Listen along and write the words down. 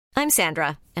I'm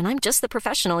Sandra, and I'm just the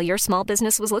professional your small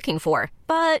business was looking for.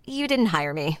 But you didn't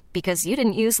hire me because you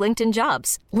didn't use LinkedIn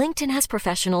Jobs. LinkedIn has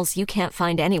professionals you can't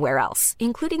find anywhere else,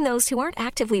 including those who aren't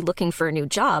actively looking for a new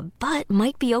job, but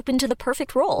might be open to the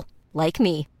perfect role, like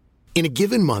me. In a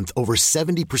given month, over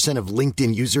 70% of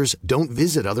LinkedIn users don't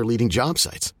visit other leading job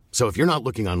sites. So if you're not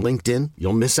looking on LinkedIn,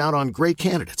 you'll miss out on great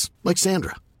candidates like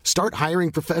Sandra. Start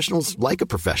hiring professionals like a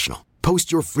professional.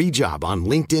 Post your free job on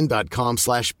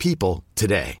linkedin.com/people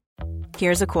today.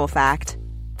 Here's a cool fact.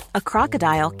 A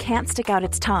crocodile can't stick out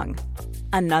its tongue.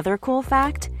 Another cool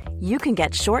fact, you can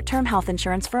get short-term health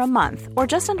insurance for a month or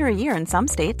just under a year in some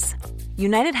states.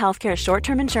 United Healthcare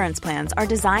short-term insurance plans are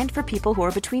designed for people who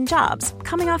are between jobs,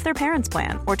 coming off their parents'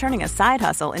 plan, or turning a side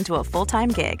hustle into a full-time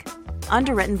gig.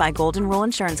 Underwritten by Golden Rule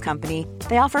Insurance Company,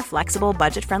 they offer flexible,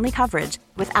 budget-friendly coverage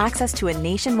with access to a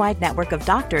nationwide network of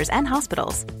doctors and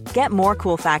hospitals. Get more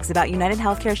cool facts about United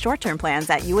Healthcare short-term plans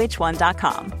at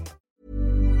uh1.com.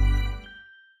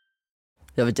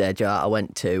 The other day, Joe, I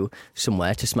went to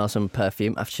somewhere to smell some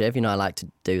perfume aftershave. You know I like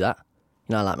to do that.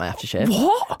 You know I like my aftershave.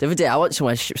 What? The other day, I went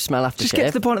somewhere to smell aftershave. Just get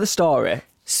to the point of the story.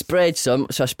 Sprayed some.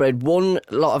 So I sprayed one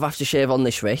lot of aftershave on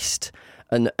this wrist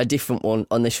and a different one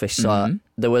on this wrist. So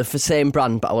they were the same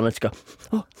brand, but I wanted to go,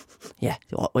 oh, yeah,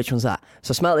 which one's that?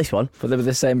 So I smelled this one. But they were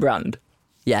the same brand?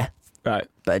 Yeah. Right.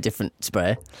 But a different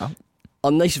spray. Oh.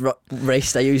 On this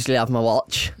wrist, I usually have my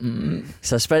watch.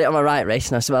 So I sprayed it on my right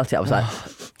wrist and I smelled it. I was like,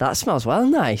 that smells well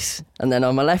nice. And then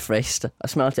on my left wrist, I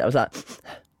smelled it. I was like,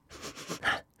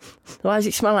 why does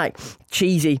it smell like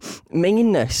cheesy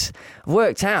minginess? I've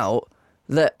worked out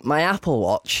that my Apple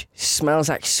Watch smells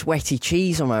like sweaty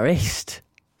cheese on my wrist.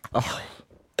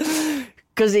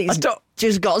 Because it's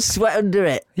just got sweat under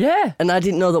it. Yeah. And I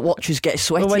didn't know that watches get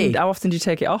sweaty. Well, how often do you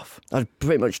take it off? I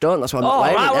pretty much don't. That's why I'm not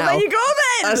wearing it now. Well, there you go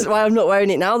then. That's why I'm not wearing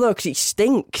it now, though, because it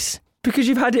stinks. Because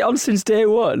you've had it on since day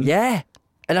one? Yeah.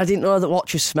 And I didn't know that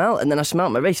watches smell. And then I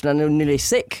smelled my wrist and I was nearly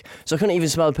sick. So I couldn't even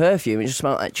smell perfume. It just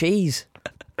smelled like cheese.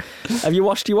 Have you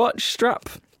washed your watch strap?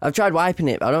 I've tried wiping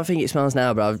it, but I don't think it smells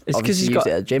now, but I've obviously used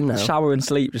it at the gym now. Shower and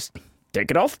sleep, just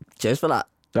take it off. Cheers for that.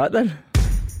 Right then.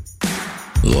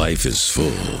 Life is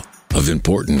full of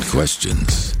important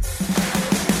questions.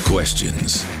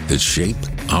 Questions that shape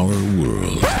our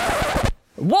world.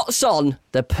 What's on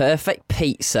the perfect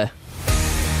pizza?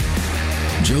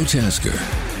 Joe Tasker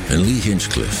and Lee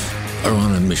Hinchcliffe are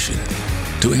on a mission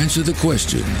to answer the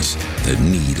questions that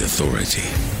need authority.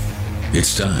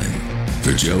 It's time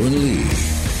for Joe and Lee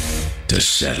to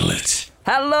settle it.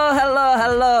 Hello, hello,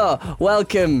 hello.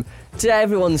 Welcome to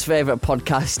everyone's favourite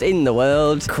podcast in the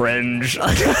world. Cringe.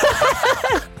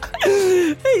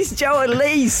 It's Joe and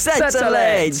Lee, settle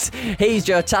it. He's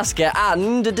Joe Tasker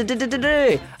and... Are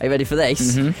you ready for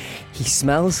this? Mm-hmm. He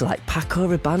smells like Paco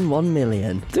Rabanne 1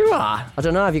 million. Do I? I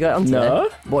don't know, have you got it on today? No.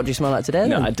 What do you smell like today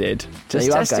No, then? I did. So Just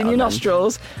you have got testing it your on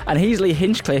nostrils. And he's Lee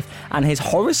Hinchcliffe, and his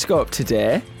horoscope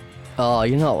today Oh,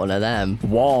 you're not one of them.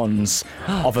 warns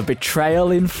of a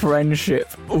betrayal in friendship.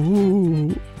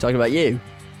 Ooh. Talking about you?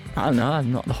 I don't know,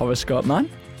 I'm not the horoscope man.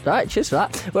 Right, cheers for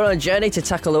that. We're on a journey to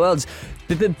tackle the world's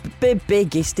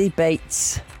biggest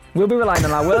debates. We'll be relying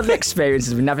on our worldly experience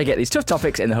as we navigate these tough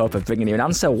topics in the hope of bringing you an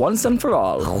answer once and for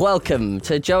all. Welcome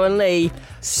to Joe and Lee.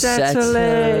 Settle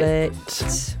it.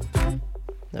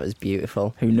 That was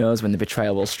beautiful. Who knows when the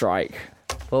betrayal will strike?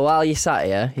 Well, while you're sat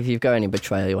here, if you've got any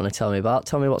betrayal you want to tell me about,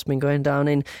 tell me what's been going down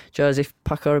in Joseph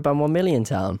Paco Rabanne 1 million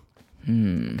town.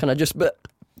 Can I just...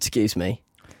 Excuse me.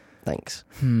 Thanks.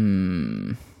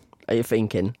 Are you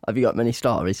thinking? Have you got many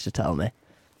stories to tell me?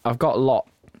 I've got a lot.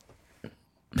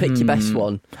 Pick your best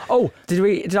one. Oh,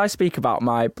 did I speak about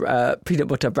my peanut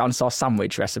butter brown sauce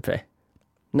sandwich recipe?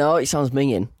 No, it sounds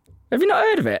minging. Have you not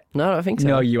heard of it? No, I don't think so.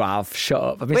 No, you have. Shut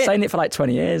up. I've been saying it for like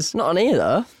 20 years. Not on here,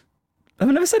 though. I've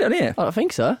never said it on here. I don't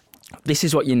think so. This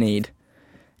is what you need.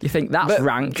 You think that's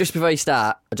rank? Just before you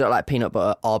start, I don't like peanut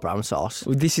butter or brown sauce.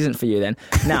 Well, this isn't for you then.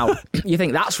 Now, you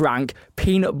think that's rank?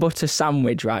 Peanut butter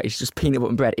sandwich, right? It's just peanut butter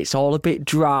and bread. It's all a bit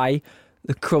dry.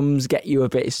 The crumbs get you a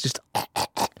bit. It's just...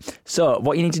 So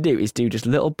what you need to do is do just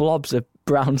little blobs of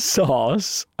brown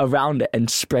sauce around it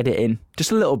and spread it in.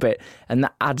 Just a little bit. And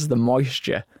that adds the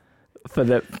moisture for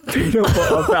the peanut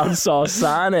butter brown sauce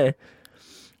sarnie.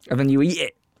 And then you eat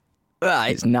it. Right.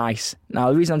 It's nice. Now,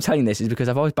 the reason I'm telling this is because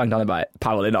I've always banged on about it.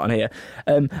 Apparently not on here.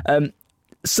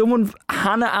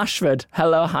 Hannah Ashford,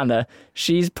 hello Hannah,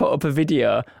 she's put up a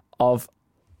video of,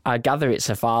 I gather it's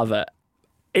her father,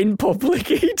 in public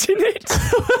eating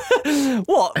it.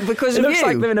 What? Because it of looks you?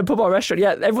 like they're in a pub or restaurant.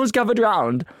 Yeah, everyone's gathered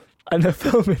round and they're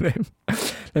filming him.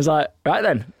 It's like, right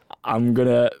then,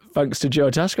 thanks to Joe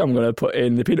Tasker, I'm going to put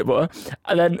in the peanut butter.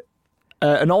 And then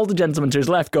An older gentleman to his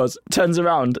left turns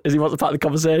around as he wants to part of the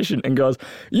conversation and goes,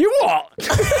 "You what?"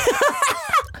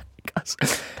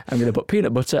 I'm going to put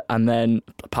peanut butter and then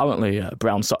apparently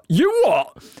brown sauce. You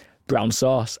what? Brown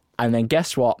sauce. And then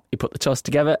guess what? He put the toast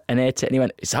together and ate it and he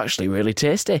went, "It's actually really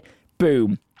tasty."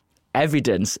 Boom.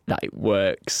 Evidence that it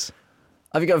works.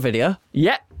 Have you got a video?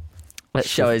 Yeah. Let's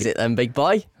show us it then, big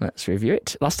boy. Let's review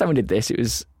it. Last time we did this, it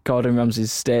was Gordon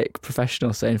Ramsay's steak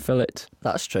professional saying fillet.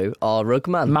 That's true. Or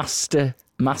Rugman.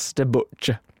 Master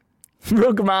butcher.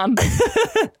 Rugman.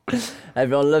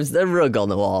 Everyone loves the rug on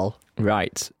the wall.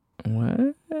 Right.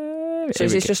 Well, So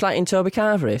is this just like in Toby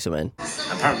Carvery or something?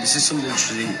 Apparently, this is something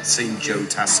you've seen Joe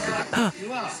Tasker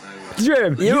do.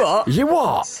 Jim, You what? You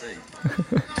what?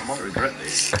 I might regret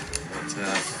this, but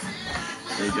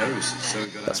there he goes. So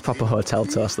we've got That's proper hotel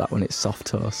toast, that one. It's soft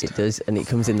toast. It does, and it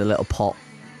comes in the little pot.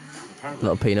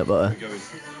 Little peanut butter.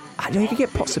 I know you can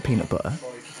get pots of peanut butter.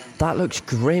 That looks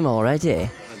grim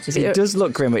already. It does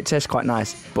look grim, it tastes quite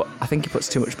nice, but I think he puts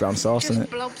too much brown sauce in Just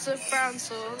it. blobs of brown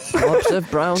sauce. Blobs of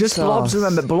brown Just sauce. blobs,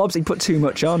 remember, blobs, he put too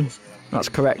much on. That's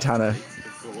correct, Hannah.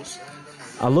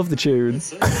 I love the tune.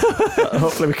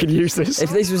 Hopefully we can use this. If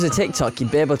this was a TikTok,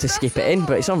 you'd be able to skip it in,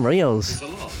 but it's on Reels.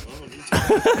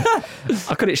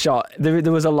 I cut it short. There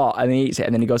was a lot, and he eats it,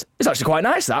 and then he goes, "It's actually quite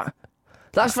nice, that."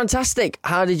 That's fantastic.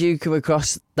 How did you come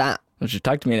across that? Well, just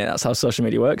tagged me in it. That's how social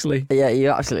media works, Lee. Yeah,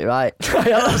 you're absolutely right.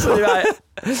 You're absolutely right.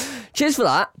 Cheers for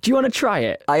that. Do you want to try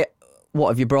it? What,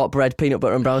 have you brought bread, peanut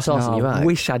butter and brown sauce in your bag?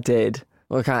 Wish I did.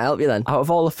 Well, I can't help you then. Out of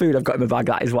all the food I've got in my bag,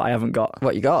 that is what I haven't got.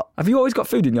 What you got? Have you always got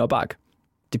food in your bag?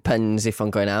 Depends if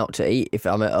I'm going out to eat. If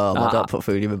I'm at home, I don't put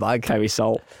food in my bag. Perry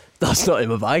salt. That's not in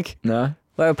my bag. No.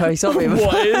 Why would Perry salt be in my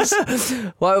What bag? is?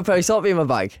 Why would Perry salt be in my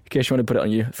bag? In case you want to put it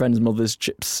on your friend's mother's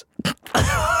chips.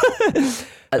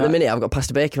 At the minute, I've got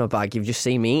pasta bake in my bag. You've just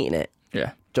seen me eating it.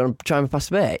 Yeah. Do you want to try my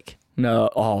pasta bake? No.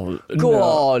 Oh, Go no,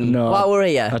 on. No. While we're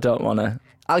here, I don't want to.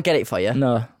 I'll get it for you.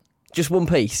 No. Just one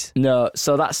piece. No.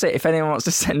 So that's it. If anyone wants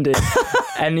to send in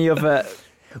any other...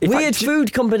 Weird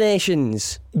food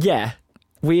combinations. Yeah.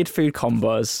 Weird food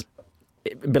combos.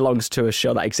 It belongs to a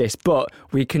show that exists. But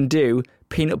we can do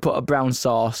peanut butter brown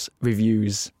sauce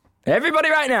reviews. Everybody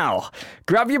right now,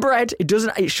 grab your bread.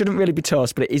 It shouldn't really be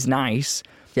toast, but it is nice.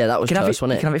 Yeah, that was You can toast,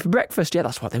 wasn't You can have it for breakfast. Yeah,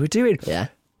 that's what they were doing. Yeah.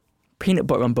 Peanut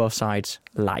butter on both sides,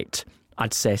 light.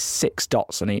 I'd say 6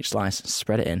 dots on each slice.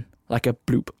 Spread it in like a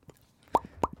bloop.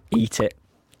 Eat it.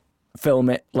 Film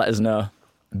it. Let us know.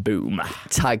 Boom.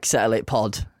 Tag Settle It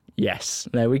Pod. Yes.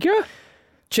 There we go.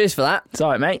 Cheers for that. It's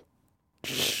all right, mate.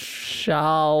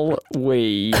 Shall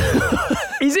we?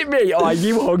 Is it me or are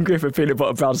you hungry for peanut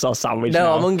butter brown sauce sandwich? No,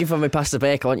 now? I'm hungry for my pasta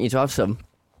bake. I want you to have some.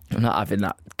 I'm not having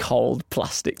that cold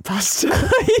plastic pasta.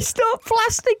 It's not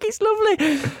plastic, it's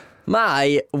lovely.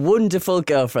 My wonderful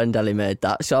girlfriend Ellie made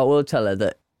that, so I will tell her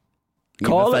that you've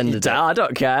Call it offended her. I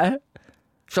don't care.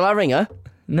 Shall I ring her?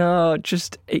 No,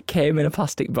 just it came in a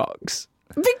plastic box.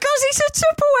 Because it's a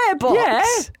Tupperware box. Yeah.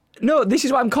 No, this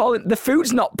is what I'm calling the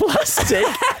food's not plastic.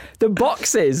 The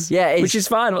box is. Yeah, it is. Which is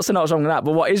fine. What's not wrong with that?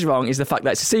 But what is wrong is the fact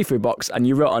that it's a seafood box and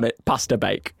you wrote on it pasta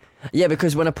bake. Yeah,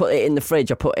 because when I put it in the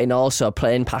fridge, I put in also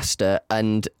plain pasta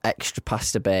and extra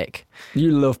pasta bake.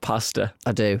 You love pasta.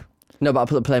 I do. No, but I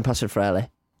put the plain pasta for Ellie.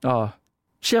 Oh.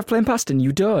 She have plain pasta and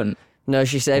you don't? No,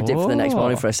 she saved it for the next Oh.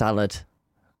 morning for a salad.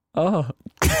 Oh.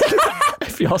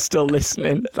 If you're still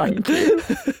listening, thank you.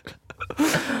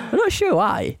 I'm not sure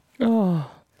why. Oh.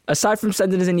 Aside from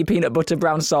sending us in your peanut butter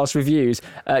brown sauce reviews,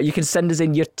 you can send us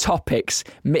in your topics.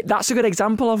 That's a good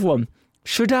example of one.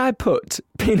 Should I put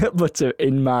peanut butter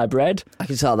in my bread? I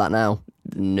can tell that now.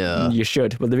 No. You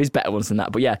should. Well, there is better ones than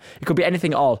that. But yeah, it could be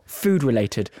anything at all. Food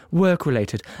related, work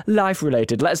related, life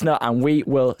related. Let us know and we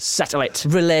will settle it.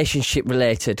 Relationship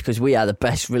related, because we are the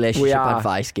best We relationship are.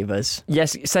 advice givers.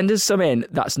 Yes, send us some in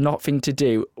that's nothing to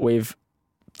do with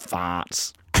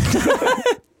farts.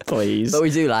 Please. But we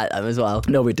do like them as well.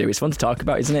 No, we do. It's fun to talk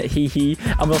about, isn't it? Hee hee.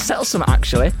 And we'll settle some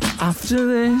actually after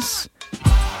this.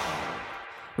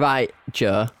 Right,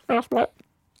 Joe.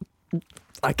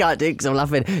 I can't do it because I'm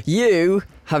laughing. You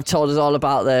have told us all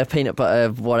about the peanut butter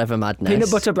whatever madness. Peanut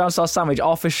butter brown sauce sandwich,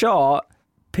 or for short,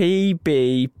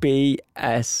 PBBSS.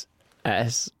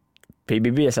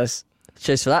 PBBSS.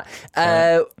 Cheers for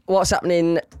that. What's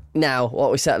happening now? What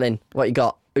are we settling? What you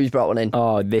got? Who's brought one in?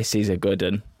 Oh, this is a good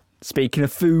one. Speaking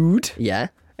of food, Yeah.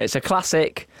 it's a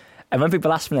classic. And when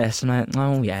people ask me this, I'm like,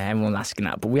 oh yeah, everyone's asking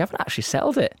that. But we haven't actually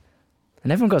settled it.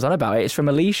 And everyone goes on about it. It's from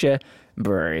Alicia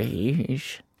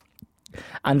Breach.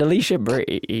 And Alicia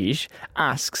Breach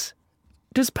asks,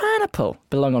 does pineapple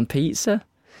belong on pizza?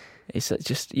 It's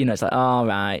just, it's like, oh,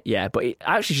 right, yeah. But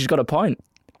actually, she's got a point.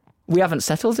 We haven't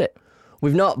settled it.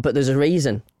 We've not, but there's a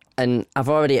reason. and I've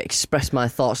already expressed my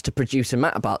thoughts to producer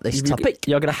Matt about this topic.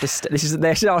 You're going to have to... this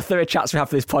is our third chance we have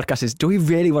for this podcast is, do we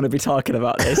really want to be talking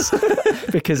about this?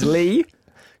 Because Lee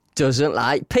doesn't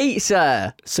like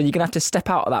pizza. So you're going to have to step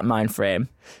out of that mind frame.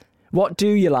 What do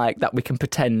you like that we can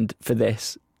pretend for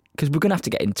this? Because we're going to have to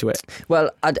get into it. Well,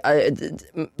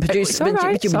 producer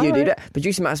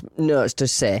Matt's notes to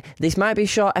say this might be a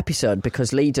short episode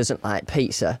because Lee doesn't like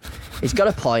pizza. He's got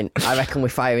a point. I reckon we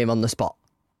fire him on the spot.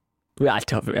 I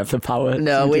don't think we have the power.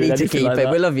 No, we need to keep like it.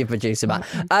 That. We love you, producer Matt.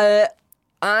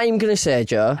 I'm going to say,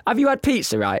 Joe. Have you had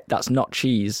pizza, right? That's not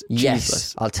cheese. Yes.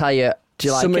 Cheeseless. I'll tell you. Do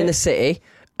you like Summer it? in the City.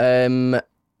 Here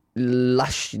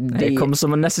comes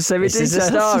some unnecessary This is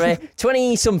a details. story.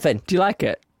 20-something. Do you like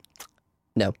it?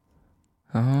 No.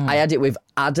 Oh. I had it with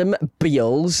Adam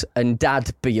Beals and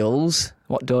Dad Beals.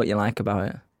 What don't you like about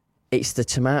it? It's the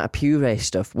tomato puree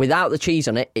stuff. Without the cheese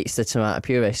on it, it's the tomato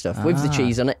puree stuff. With the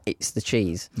cheese on it, it's the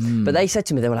cheese. But they said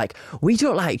to me, they were like, we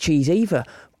don't like cheese either,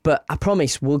 but I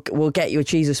promise we'll get you a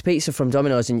cheeseless pizza from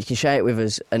Domino's and you can share it with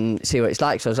us and see what it's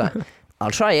like. So I was like,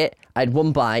 I'll try it. I had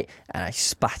one bite and I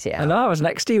spat it out. I know, I was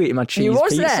next to you eating my cheese You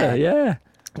was pizza. there? Yeah.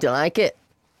 Don't like it?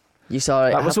 You saw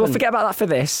it Right, so we'll happen. forget about that for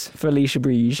this, for Alicia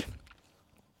Brige.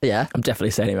 Yeah. I'm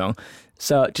definitely saying it wrong.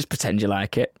 So just pretend you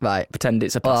like it. Right. Pretend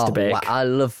it's a pasta bake. Wow, I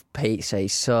love pizza.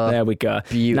 It's so There we go.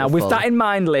 beautiful. Now, with that in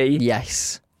mind, Lee,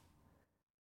 Yes.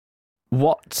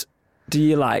 what do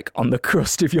you like on the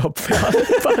crust of your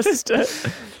pasta?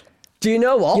 Do you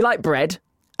know what? You like bread?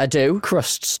 I do.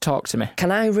 Crusts, talk to me.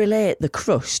 Can I relate the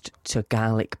crust to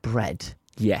garlic bread?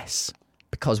 Yes.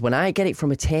 Because when I get it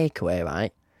from a takeaway,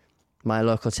 right, my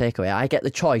local takeaway, I get the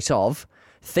choice of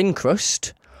thin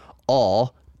crust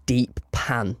or deep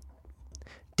pan.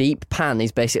 Deep pan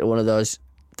is basically one of those,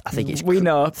 I think it's We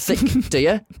know. thick. Do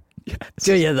you? Yes.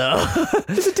 Do you though?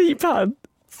 It's a deep pan.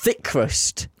 Thick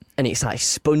crust, and it's like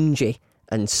spongy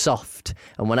and soft.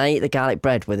 And when I eat the garlic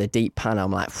bread with a deep pan,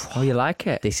 I'm like, Oh, you like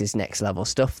it? this is next level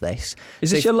stuff. This Is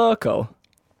So this your local?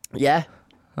 yeah.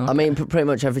 I mean, pretty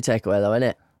much every takeaway though,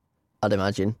 innit? I'd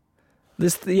imagine.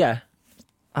 Yeah.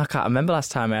 I can't remember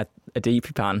last time I had a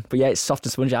deep pan. But yeah, it's soft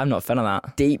and spongy. I'm not a fan of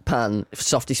that. Deep pan,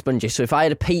 softy spongy. So if I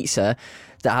had a pizza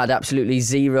that had absolutely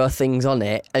zero things on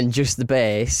it and just the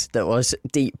base that was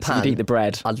deep So pan, you'd eat the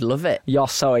bread. I'd love it. You're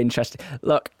so interested.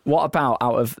 Look, what about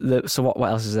out of the... So what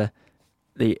else is there?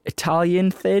 The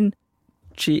Italian thin?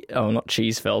 Not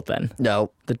cheese filled then.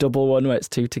 No. The double one where it's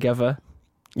two together.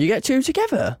 You get two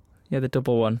together? Yeah, the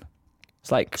double one.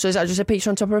 It's like... So is that just a pizza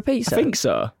on top of a pizza? I think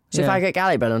so. So yeah. if I get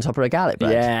garlic bread on top of a garlic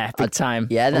bread? Yeah, big I'd- time.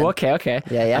 Yeah, then. Oh, okay.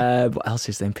 Yeah. What else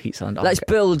is there in pizza land? Let's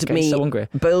build so hungry.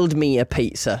 me a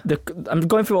pizza. I'm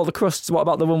going through all the crusts. What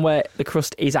about the one where the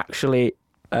crust is actually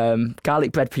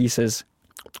garlic bread pieces?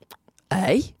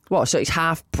 Eh? What? So it's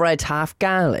half bread, half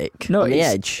garlic No, on the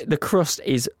it's- edge? The crust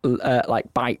is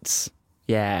like bites.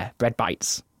 Yeah, bread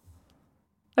bites.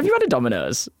 Have you had a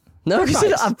Domino's? No, because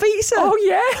bites. a pizza. Oh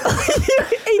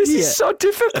yeah, this is so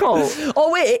difficult.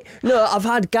 Oh wait, no, I've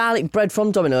had garlic bread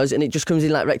from Domino's and it just comes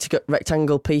in like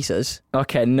rectangle pieces.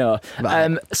 Okay, no.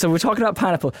 Right. So we're talking about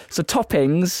pineapple. So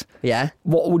toppings. Yeah.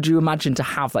 What would you imagine to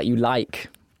have that you like?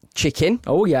 Chicken.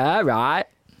 Oh yeah, right.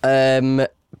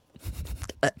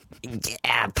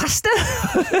 Yeah, pasta.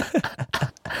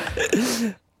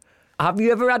 Have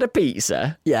you ever had a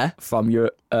pizza Yeah. from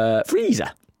your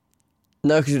freezer?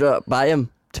 No, because you don't buy them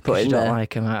to put You in don't there.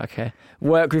 like them, right? Okay.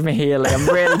 Work with me here, Lee. I'm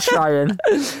really trying.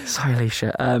 Sorry,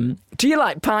 Alicia. Do you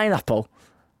like pineapple?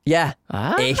 Yeah.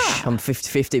 Ah. Ish. I'm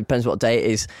 50-50. Depends what day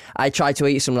it is. I tried to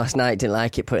eat some last night, didn't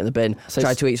like it, put it in the bin. So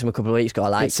Tried it's- to eat some a couple of weeks ago, I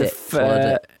liked it.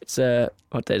 Swallowed it.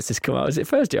 What day does this come out? Is it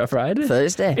Thursday or Friday?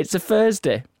 Thursday. It's a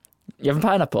Thursday. You having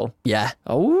pineapple? Yeah.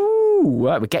 Oh,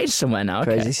 right, we're getting somewhere now.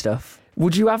 Okay. Crazy stuff.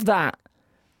 Would you have that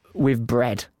with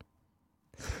bread?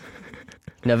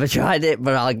 Never tried it,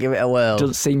 but I'll give it a whirl.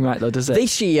 Doesn't seem right though, does it?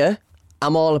 This year,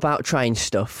 I'm all about trying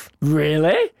stuff.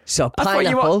 Really? So I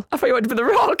pineapple. thought you wanted to be the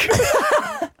Rock.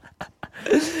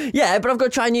 Yeah, but I've got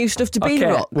to try new stuff to be the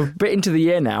Rock. we're a bit into the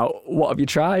year now. What have you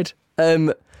tried?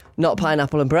 Not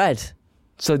pineapple and bread.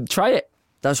 So try it.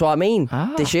 That's what I mean.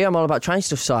 Ah. This year I'm all about trying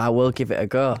stuff, so I will give it a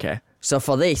go. Okay. So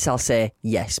for this, I'll say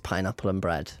yes, pineapple and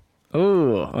bread.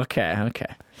 Oh, okay.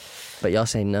 But you're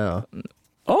saying no.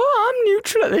 Oh, I'm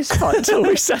neutral at this point until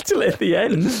we settle at the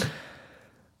end.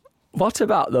 What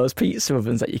about those pizza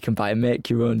ovens that you can buy and make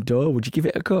your own dough? Would you give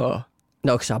it a go?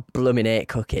 No, because I blooming hate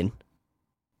cooking.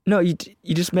 No, you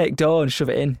just make dough and shove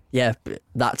it in. Yeah,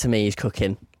 that to me is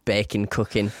cooking. Baking,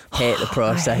 cooking. Hate the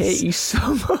process. I hate you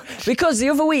so much. Because the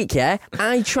other week, yeah,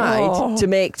 I tried to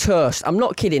make toast. I'm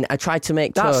not kidding. I tried to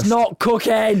make toast. That's not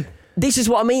cooking. This is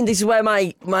what I mean. This is where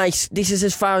this is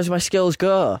as far as my skills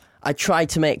go. I tried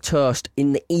to make toast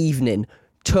in the evening.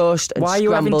 Toast and Why are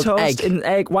you having scrambled toast egg. and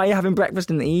egg? Why are you having breakfast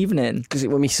in the evening? Because it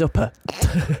was my supper.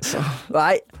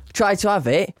 Right? Tried to have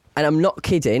it, and I'm not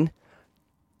kidding.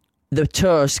 The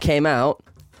toast came out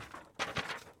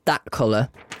that colour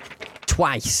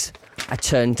twice. I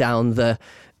turned down the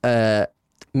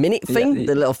minute thing,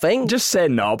 the little thing. Just say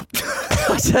knob.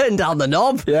 I turned down the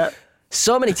knob Yeah.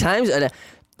 so many times. And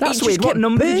That's weird. What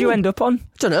number did you end up on? I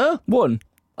don't know. 1.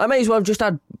 I may as well have just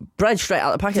had bread straight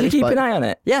out of the packet. Did you at this keep point. an eye on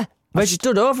it? Yeah. I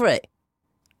stood over it.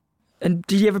 And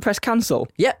did you ever press cancel?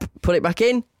 Yep. Put it back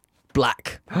in.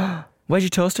 Black. Where's your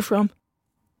toaster from?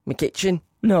 My kitchen.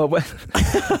 No, but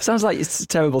sounds like it's a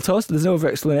terrible toaster. There's no other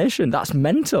explanation. That's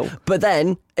mental. But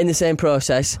then, in the same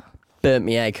process, burnt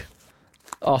me egg.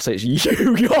 Oh, so it's you.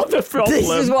 You're the problem. This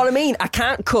is what I mean. I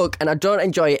can't cook and I don't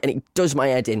enjoy it and it does my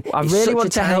head in. I It's really such want a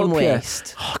to time help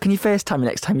waste. you. Oh, can you FaceTime me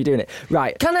next time you're doing it?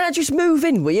 Right. Can I just move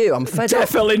in with you? I'm fed up.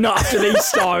 Definitely not after these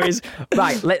stories.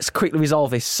 Right, let's quickly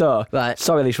resolve this. So, Right.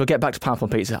 sorry, Alicia, we'll get back to pineapple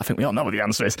pizza. I think we all know what the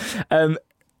answer is.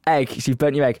 Egg. So you've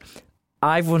burnt your egg.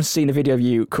 I've once seen a video of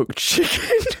you cook chicken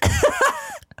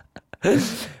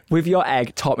with your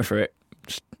egg. Talk me through it.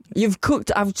 You've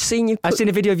cooked. I've seen you cook. I've seen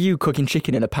a video of you cooking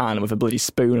chicken in a pan with a bloody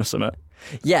spoon or something.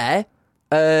 Yeah.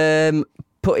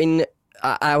 Putting.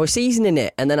 I was seasoning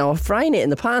it and then I was frying it in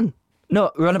the pan.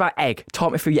 No, we're on about egg.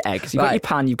 Talk me through your eggs. You've got Right. your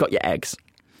pan, you've got your eggs.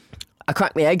 I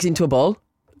cracked my eggs into a bowl.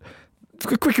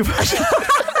 Quicker version.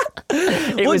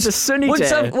 It was a sunny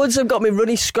day. Once I've got my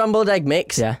runny scrambled egg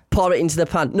mix, Yeah. pour it into the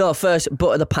pan. No, first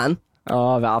butter the pan.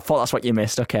 Oh, I thought that's what you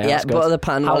missed. Okay, Yeah, that's good. butter the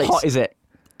pan How while hot is it?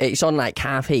 It's on like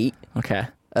half heat, Okay.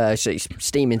 so it's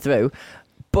steaming through.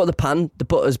 Butter the pan, the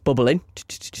butter's bubbling.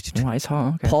 Oh, it's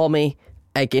hot. Okay. Pour me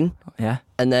egg in Yeah.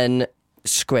 and then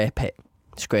scrape it.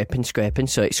 Scraping,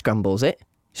 so it scrambles it.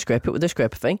 Scrape it with the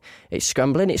scraper thing. It's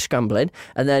scrambling.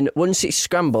 And then once it's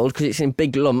scrambled, because it's in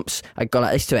big lumps, I go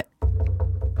like this to it.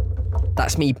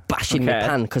 That's me bashing my Okay.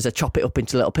 pan because I chop it up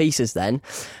into little pieces then.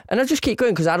 And I just keep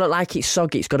going because I don't like it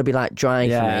soggy. It's got to be like dry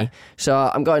Yeah. for me. So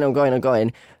I'm going.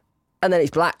 And then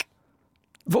it's black.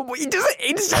 But it doesn't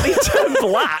instantly turn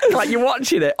black. Like you're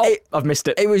watching it. Oh, I've missed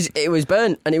it. It was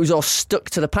burnt and it was all stuck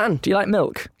to the pan. Do you like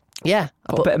milk? Yeah.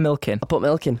 Put a bit of milk in. I put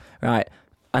milk in. Right.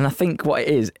 And I think what it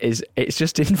is it's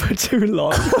just in for too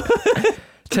long.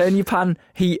 Turn your pan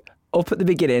heat up at the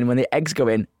beginning when the eggs go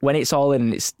in. When it's all in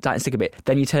and it's starting to stick a bit,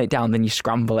 then you turn it down, then you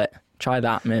scramble it. Try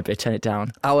that, maybe. Turn it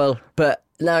down. I will. But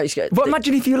now it's good. But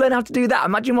imagine if you learn how to do that.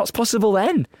 Imagine what's possible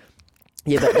then.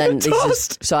 Yeah, but then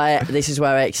Toast. this is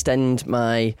where I extend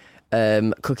my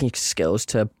cooking skills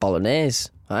to bolognese,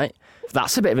 right?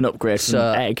 That's a bit of an upgrade from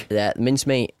So egg. yeah, the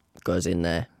mincemeat goes in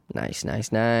there,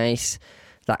 nice.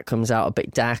 That comes out a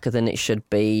bit darker than it should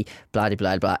be. Blah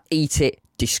blah blah. Eat it,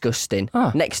 disgusting.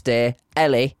 Oh. Next day,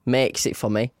 Ellie makes it for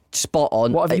me, spot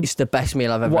on. What have you- It's the best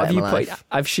meal I've ever What had have in you my put? life.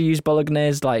 Have she used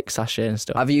bolognese like sachet and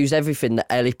stuff? I've used everything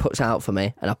that Ellie puts out for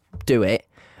me, and I do it,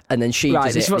 and then she Right,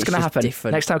 does this it. is what's and it's going to just happen.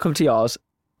 Different. Next time I come to yours,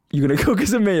 you're going to cook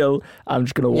us a meal. I'm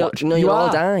just going to watch. You'll all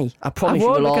are. die. I I promise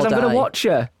won't you will all because die. I'm going to watch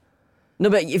you. No,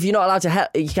 but if you're not allowed to help,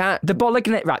 you can't. The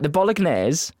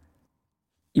bolognese,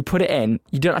 you put it in.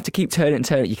 You don't have to keep turning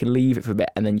it. You can leave it for a bit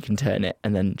and then you can turn it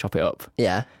and then chop it up.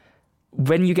 Yeah.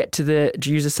 When you get to do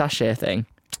you use a sachet thing?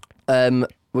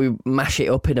 We mash it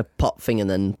up in a pot thing and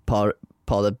then pour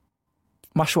the.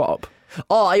 Mash what up?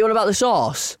 Oh, are you on about the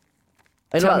sauce?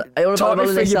 Are you on about the Talk me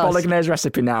through bolognese your sauce? bolognese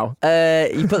recipe now.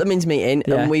 You put the mincemeat in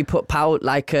Yeah. and we put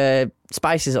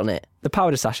spices on it. The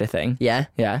powder sachet thing. Yeah.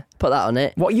 Yeah. Put that on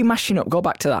it. What are you mashing up? Go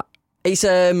back to that. It's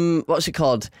what's it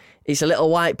called? It's a little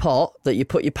white pot that you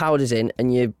put your powders in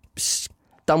and you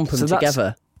stomp them So that's-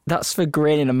 together. That's for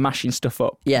graining and mashing stuff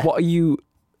up. Yeah. What are you?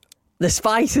 The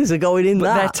spices are going in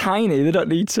But they're that. tiny. They don't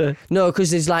need to. No,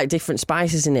 because there's like different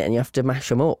spices in it and you have to mash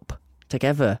them up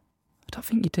together. I don't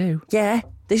think you do. Yeah,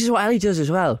 this is what Ellie does as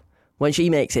well. When she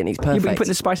makes it and it's Yeah, perfect. but you put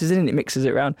the spices in and it mixes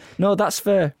it around. No, that's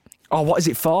for. Oh, what is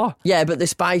it for? Yeah, but the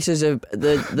spices are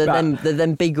the Right.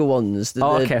 them bigger ones. The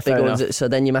Okay, fair bigger ones. enough. So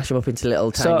then you mash them up into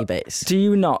little tiny bits. Do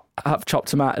you not have chopped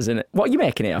tomatoes in it? What are you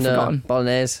making it? I've No, forgotten.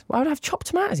 bolognese. Why would I have chopped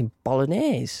tomatoes in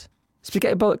bolognese?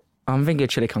 Spaghetti bolognese. I'm thinking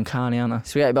chili con carne, aren't I?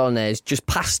 Spaghetti bolognese, just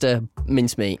pasta,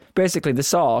 mincemeat. Basically, the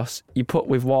sauce you put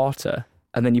with water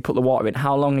and then you put the water in.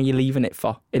 How long are you leaving it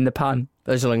for in the pan?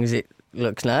 As long as it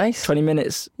looks nice. 20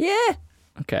 minutes? Yeah.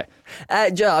 Okay.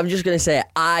 Joe, I'm just going to say,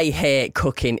 I hate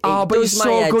cooking. Oh, but it's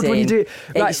so good when you do it.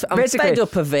 Right, I'm basically, fed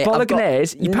up of it.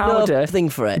 Bolognese, you powder. Nothing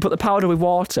for it. You put the powder with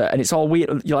water and it's all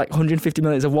weird. You're like 150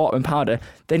 milliliters of water and powder.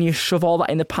 Then you shove all that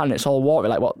in the pan and it's all water.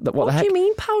 Like, what the What heck? do you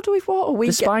mean powder with water?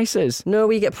 The spices. No,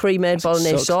 we get pre-made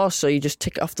bolognese sucks. sauce, so you just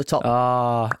tick it off the top.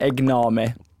 Ah, ignore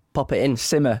me. pop it in.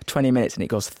 Simmer 20 minutes and it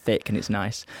goes thick and it's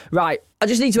nice. Right. I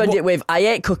just need to end it with, I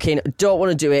hate cooking, don't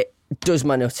want to do it, does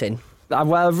my nutting.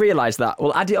 Well, I've realised that.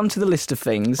 We'll add it onto the list of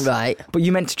things. Right. But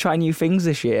you meant to try new things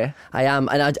this year. I am,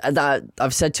 and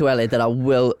I've said to Ellie that I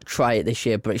will try it this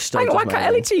year, but it's still... Hang on, why can't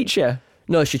Ellie teach you?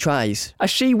 No, she tries. Has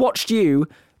she watched you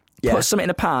put something in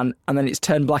a pan and then it's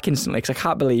turned black instantly? Because I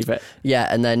can't believe it. Yeah,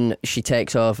 and then she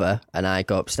takes over and I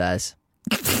go upstairs.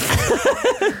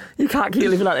 You can't keep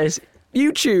living like this.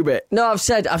 YouTube it. No, I've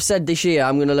said this year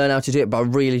I'm going to learn how to do it, but I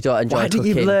really don't enjoy cooking. Why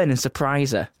didn't you learn and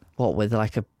surprise her? What, with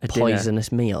like a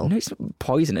poisonous meal? No, it's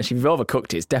poisonous. If you've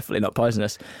overcooked it, it's definitely not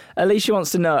poisonous. Alicia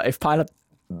wants to know if pineapple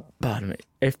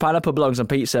belongs on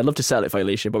pizza. I'd love to sell it for you,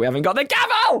 Alicia, but we haven't got the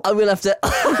gavel! I will have to...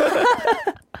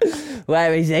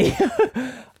 Where is he?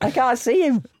 I can't see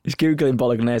him. He's Googling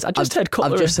bolognese. I just heard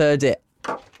cutlery. I've just heard it.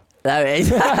 There it is.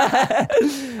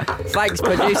 Thanks,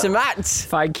 producer Matt.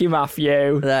 Thank you,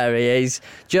 Matthew. There he is.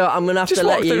 Joe, I'm going to have to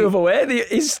let you... Just walk the other way.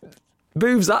 His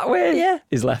moves that way. Yeah.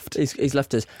 He's left. He's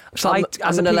left us. I'm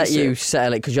going to let you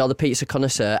settle it because you're the pizza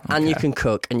connoisseur and you can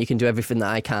cook and you can do everything that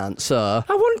I can't. So...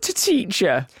 I want to teach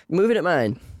you. Moving at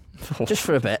mine. Just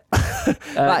for a bit.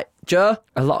 Right, Joe?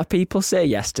 A lot of people say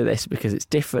yes to this because it's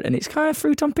different and it's kind of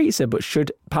fruit on pizza, but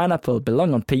should pineapple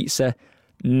belong on pizza?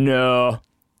 No.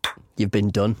 You've been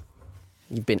done.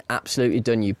 You've been absolutely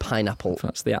done, you pineapple.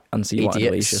 That's the answer you wanted,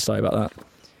 Alicia. Sorry about that.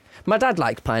 My dad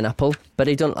liked pineapple, but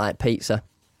he doesn't like pizza.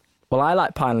 Well, I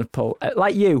like pineapple.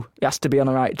 Like you, it has to be on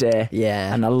the right day.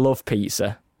 Yeah. And I love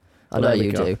pizza. I know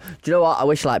you do. Do you know what? I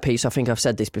wish I liked pizza. I think I've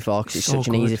said this before because it's such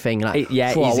an easy thing. Like, it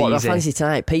is what do I easy. fancy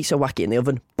tonight? Pizza, whack it in the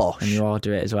oven, bosh. And you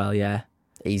order it as well, yeah.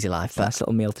 Easy life. Nice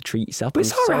little meal to treat yourself. But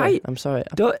it's all right. I'm sorry.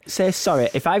 Don't say sorry.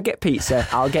 If I get pizza,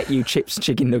 I'll get you chips,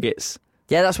 chicken nuggets.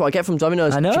 Yeah, that's what I get from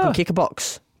Domino's. I know. Chicken kicker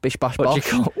box. Bish bash bosh.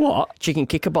 What? Chicken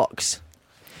kicker box.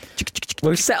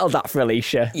 We've settled that for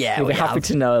Alicia. Yeah, You'll be happy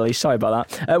to know, Alicia. Sorry about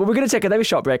that. Well, we're going to take a very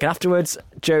short break, and afterwards,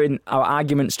 during our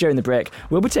arguments during the break,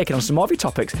 we'll be taking on some more of your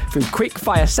topics through quick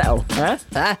fire settle.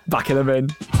 Back in a bin.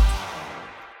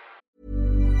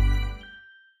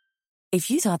 If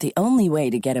you thought the only way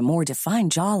to get a more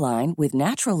defined jawline with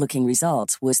natural-looking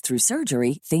results was through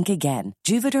surgery, think again.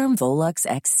 Juvederm Volux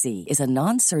XC is a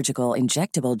non-surgical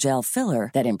injectable gel filler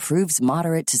that improves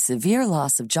moderate to severe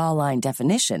loss of jawline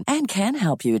definition and can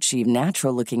help you achieve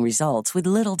natural-looking results with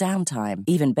little downtime.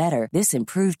 Even better, this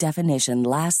improved definition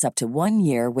lasts up to 1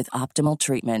 year with optimal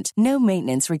treatment. No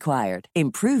maintenance required.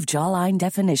 Improve jawline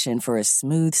definition for a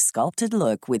smooth, sculpted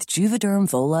look with Juvederm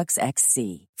Volux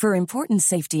XC. For important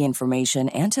safety information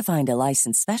and to find a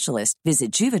licensed specialist,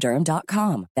 visit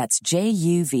Juvederm.com. That's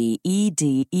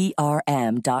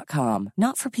JUVEDERM.com.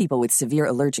 Not for people with severe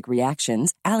allergic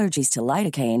reactions, allergies to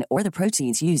lidocaine, or the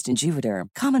proteins used in Juvederm.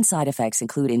 Common side effects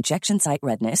include injection site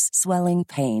redness, swelling,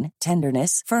 pain,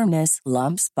 tenderness, firmness,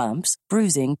 lumps, bumps,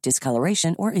 bruising,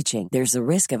 discoloration, or itching. There's a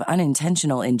risk of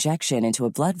unintentional injection into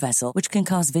a blood vessel, which can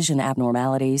cause vision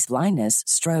abnormalities, blindness,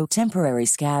 stroke, temporary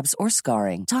scabs, or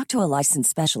scarring. Talk to a licensed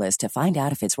specialist to find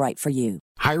out if it's right for you.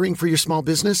 Hiring for your small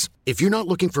business? If you're not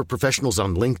looking for professionals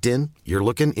on LinkedIn, you're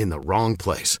looking in the wrong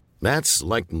place. That's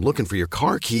like looking for your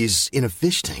car keys in a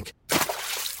fish tank.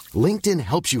 LinkedIn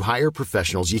helps you hire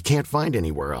professionals you can't find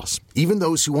anywhere else, even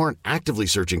those who aren't actively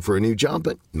searching for a new job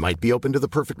but might be open to the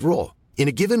perfect role. In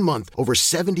a given month, over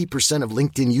 70% of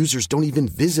LinkedIn users don't even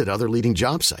visit other leading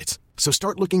job sites. So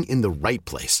start looking in the right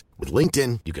place. With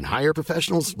LinkedIn, you can hire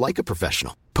professionals like a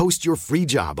professional. Post your free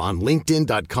job on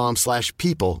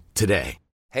linkedin.com/people today.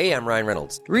 Hey, I'm Ryan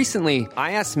Reynolds. Recently,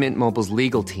 I asked Mint Mobile's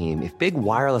legal team if big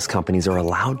wireless companies are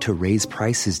allowed to raise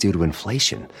prices due to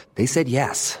inflation. They said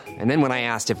yes. And then when I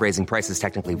asked if raising prices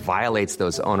technically violates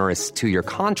those onerous two-year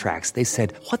contracts, they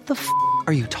said, "What the f***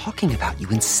 are you talking about, you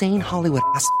insane Hollywood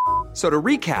ass?" So to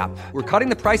recap, we're cutting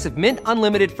the price of Mint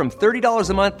Unlimited from $30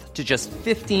 a month to just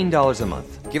 $15 a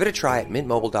month. Give it a try at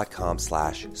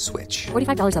mintmobile.com/switch.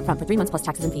 $45 up front for 3 months plus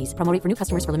taxes and fees. Promo rate for new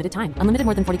customers for limited time. Unlimited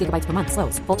more than 40 gigabytes per month.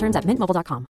 Slows full terms at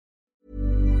mintmobile.com.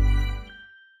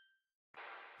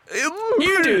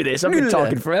 You do this. I've been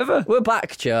talking forever. We're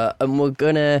back, Joe, and we're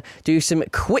going to do some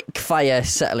quick fire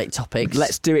settle it topics.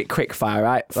 Let's do it quick fire,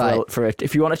 right?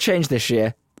 If you want to change this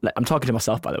year... I'm talking to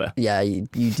myself, by the way. Yeah, you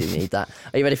do need that.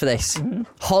 Are you ready for this?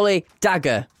 Holly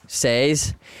Dagger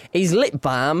says, is lip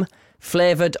balm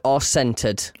flavoured or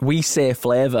scented? We say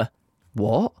flavour.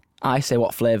 What? I say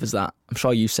what flavour's that? I'm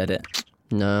sure you said it.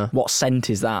 No. What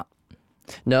scent is that?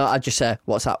 No, I just say,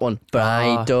 what's that one? But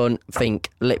I don't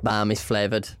think lip balm is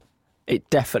flavoured. It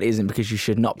definitely isn't, because you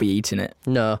should not be eating it.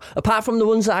 No. Apart from the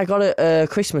ones that I got at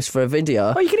Christmas for a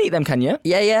video. Oh, you can eat them, can you?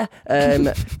 Yeah.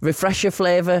 Refresher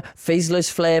flavour,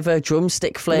 Fizzlers flavour,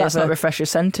 drumstick flavour. That's not Refresher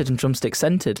scented and drumstick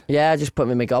scented. Yeah, I just put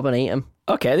them in my gob and eat them.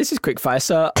 Okay, this is quick fire.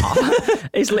 So,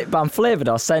 is lip balm flavoured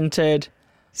or scented?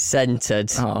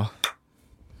 Scented. Oh.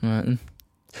 Right then.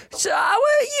 So how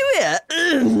were you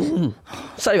here?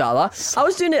 Sorry about that. I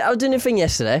was doing a thing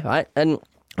yesterday, right? And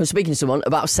I was speaking to someone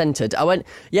about scented. I went,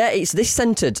 yeah, it's this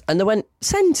scented. And they went,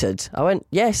 scented? I went,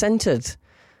 yeah, scented.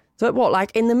 They went, what,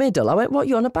 like in the middle? I went, what are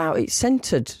you on about? It's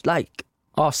scented. Like...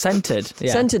 Oh, scented.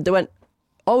 Yeah. Scented. They went,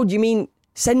 oh, do you mean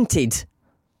scented?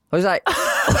 I was like...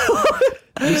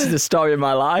 This is the story of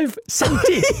my life.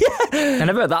 Scented. Yeah. I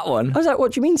never heard that one. I was like,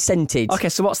 what do you mean scented? Okay,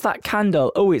 so what's that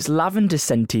candle? Oh, it's lavender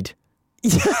scented.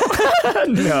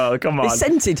 No, come on. It's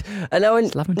scented. And I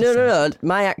went, no.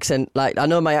 My accent, like, I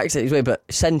know my accent is weird, but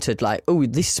scented, like, oh,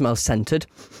 this smells scented.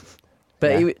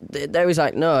 But they was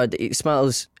like, no, it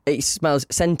smells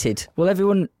scented. Well,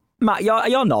 everyone, Matt,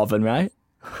 you're Northern, right?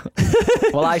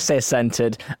 Well, I say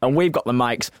scented, and we've got the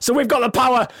mics, so we've got the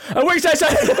power, and we say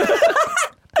scented.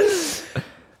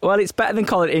 Well, it's better than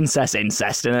calling incest,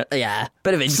 isn't it? Yeah,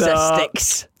 bit of incest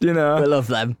sticks. You know. We love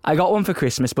them. I got one for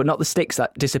Christmas, but not the sticks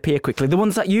that disappear quickly. The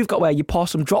ones that you've got where you pour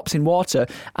some drops in water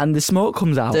and the smoke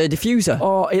comes out. The diffuser.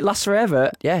 Oh, it lasts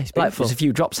forever. Yeah, it's beautiful. Like, there's a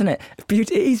few drops in it.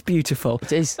 It is beautiful.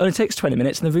 It is. It only takes 20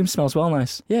 minutes and the room smells well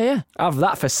nice. Yeah. Have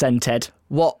that for scented.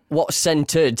 What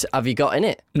scented have you got in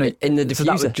it? No, in the diffuser? So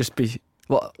that would just be...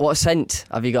 What scent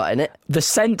have you got in it? The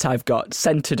scent I've got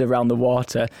scented around the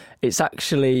water, it's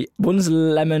actually... One's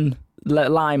lemon...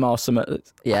 lime or something.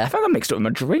 Yeah. I think I mixed it with my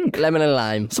drink. Lemon and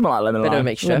lime. Something like lemon and Bit lime. of a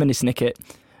mixture. Lemony Snicket.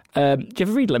 Do you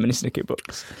ever read Lemony Snicket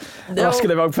books? No. I'm asking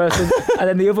the wrong person. And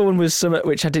then the other one was something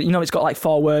which I did. You know, it's got like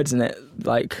 4 words in it,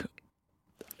 like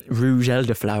rouge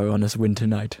elderflower on a winter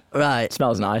night. Right. It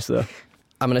smells nice though.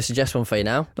 I'm going to suggest one for you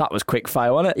now. That was quick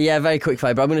fire, wasn't it? Yeah, very quick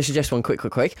fire, but I'm going to suggest one quick.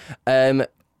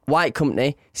 White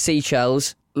Company,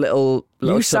 seashells, little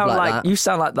You stuff sound like that. You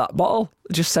sound like that bottle.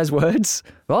 It just says words.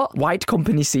 What? White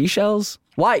Company seashells.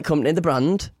 White Company, the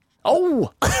brand.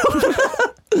 Oh!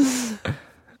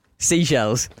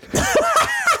 Seashells.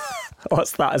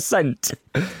 What's that, a scent?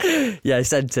 Yeah,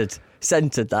 scented.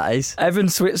 Scented, that is. Evan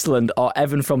Switzerland, or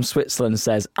Evan from Switzerland,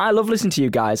 says, I love listening to you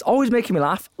guys. Always making me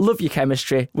laugh. Love your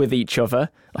chemistry with each other.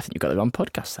 I think you got the wrong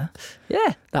podcast there.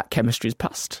 Yeah. That chemistry's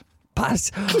past.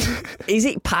 Past. Is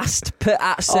it past per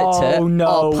at Oh,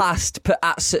 no. or past per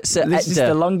at This is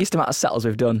the longest amount of settles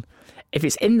we've done. If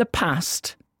it's in the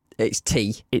past... It's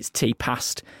T. It's T,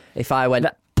 past. If I went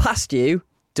past you,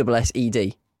 double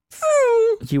S-E-D.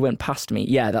 You went past me.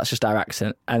 Yeah, that's just our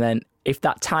accent. And then if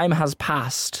that time has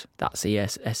passed, that's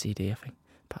E-S-E-D, I think.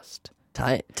 Past.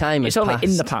 Time has It's only passed.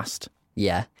 in the past.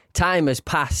 Yeah. Time has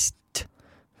passed.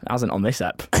 It hasn't on this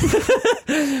app.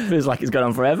 Feels like it's gone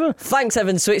on forever. Thanks,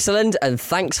 Evan Switzerland, and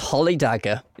thanks, Holly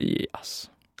Dagger. Yes.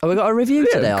 Have we got a review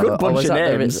today? Good bunch was of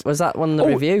that names. was that one the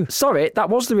review? Sorry,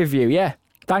 that was the review, yeah.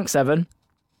 Thanks, Evan.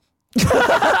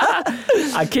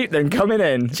 I keep them coming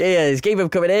in. Cheers, keep them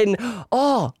coming in.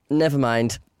 Oh, never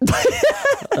mind.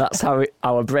 That's how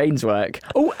our brains work.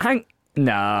 Oh,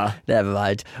 nah. Never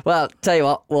mind. Well, tell you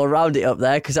what, we'll round it up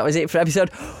there because that was it for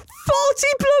episode 40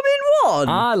 plumbing 1.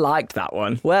 I liked that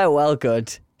one. Well,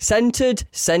 good. Scented,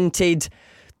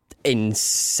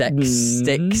 insect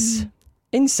sticks.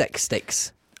 Insect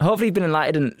sticks. Hopefully you've been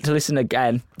enlightened to listen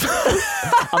again.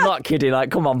 I'm not kidding, like,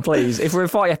 come on, please. If we're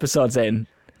 40 episodes in...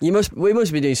 We must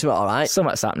be doing something all right.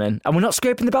 Something's happening. And we're not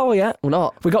scraping the barrel yet. We're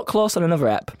not. We got close on another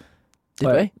ep. Did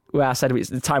we? Where I said it's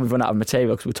the time we've run out of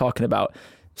material because we're talking about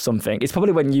something. It's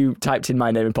probably when you typed in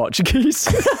my name in Portuguese.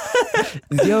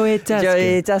 Joey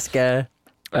Tasker.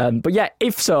 But yeah,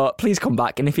 if so, please come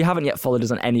back. And if you haven't yet followed us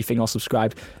on anything or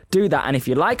subscribed, do that. And if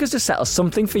you'd like us to settle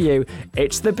something for you,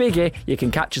 it's the biggie. You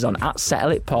can catch us on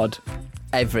 @SettleItPod.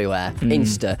 Everywhere.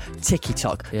 Insta,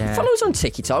 TikTok. Yeah. Follow us on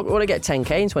TikTok. We want to get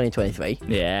 10k in 2023.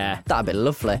 Yeah. That'd be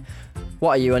lovely.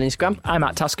 What are you on Instagram? I'm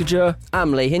 @TaskerJoe.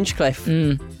 I'm Lee Hinchcliffe.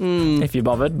 If you're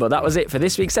bothered. But that was it for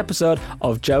this week's episode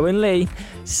of Joe and Lee.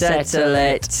 Settle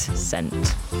it. Sent.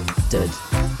 Dud.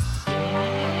 You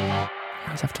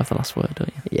always have to have the last word,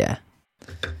 don't you? Yeah.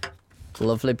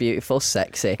 Lovely, beautiful,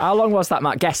 sexy. How long was that,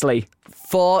 Matt? Guess, Lee.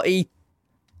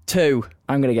 42.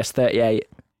 I'm going to guess 38.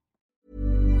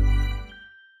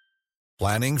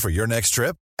 Planning for your next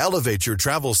trip? Elevate your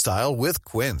travel style with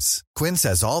Quince. Quince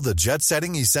has all the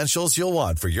jet-setting essentials you'll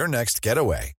want for your next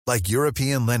getaway, like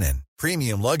European linen,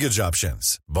 premium luggage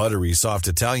options, buttery soft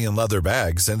Italian leather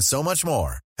bags, and so much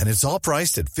more. And it's all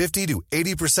priced at 50 to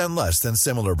 80% less than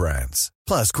similar brands.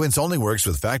 Plus, Quince only works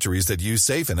with factories that use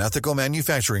safe and ethical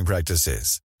manufacturing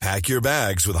practices. Pack your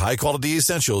bags with high-quality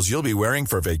essentials you'll be wearing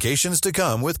for vacations to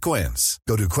come with Quince.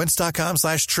 Go to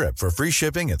quince.com/trip for free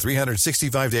shipping and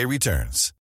 365-day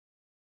returns.